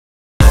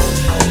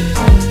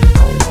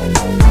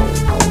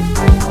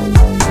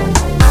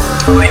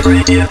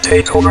2-ingredient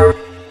takeover.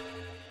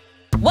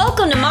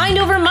 Welcome to Mind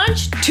Over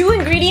Munch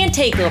 2-ingredient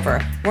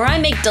takeover, where I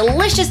make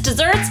delicious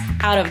desserts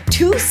out of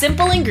 2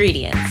 simple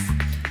ingredients.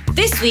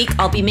 This week,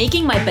 I'll be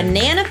making my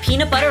banana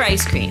peanut butter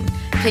ice cream.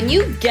 Can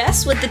you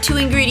guess what the 2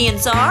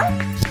 ingredients are?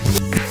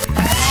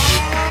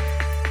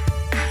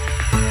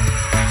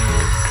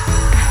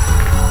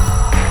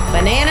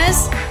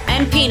 Bananas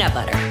and peanut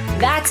butter.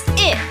 That's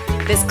it!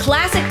 This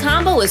classic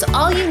combo is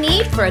all you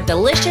need for a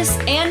delicious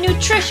and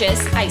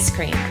nutritious ice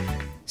cream.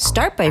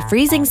 Start by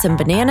freezing some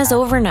bananas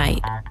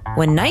overnight.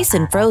 When nice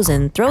and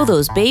frozen, throw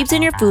those babes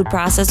in your food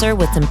processor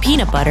with some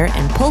peanut butter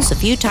and pulse a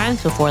few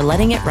times before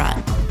letting it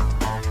run.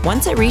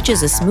 Once it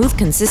reaches a smooth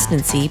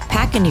consistency,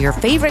 pack into your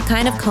favorite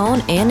kind of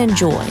cone and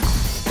enjoy.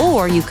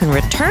 Or you can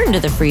return to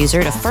the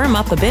freezer to firm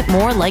up a bit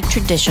more like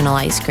traditional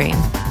ice cream.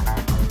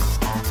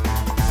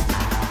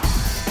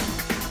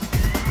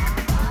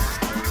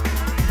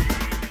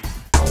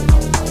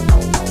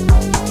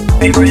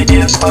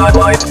 Ingredient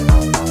spotlight.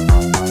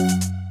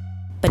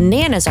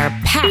 Bananas are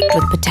packed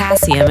with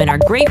potassium and are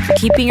great for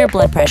keeping your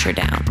blood pressure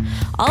down.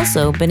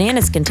 Also,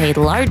 bananas contain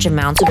large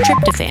amounts of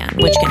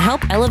tryptophan, which can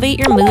help elevate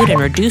your mood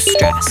and reduce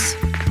stress.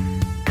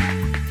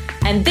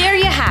 And there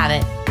you have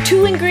it,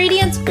 2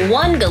 ingredients,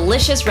 1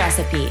 delicious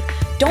recipe.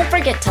 Don't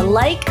forget to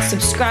like,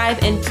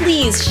 subscribe, and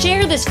please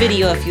share this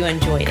video if you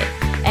enjoyed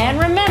it. And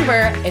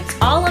remember, it's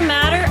all a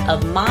matter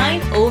of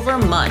mind over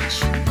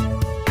munch.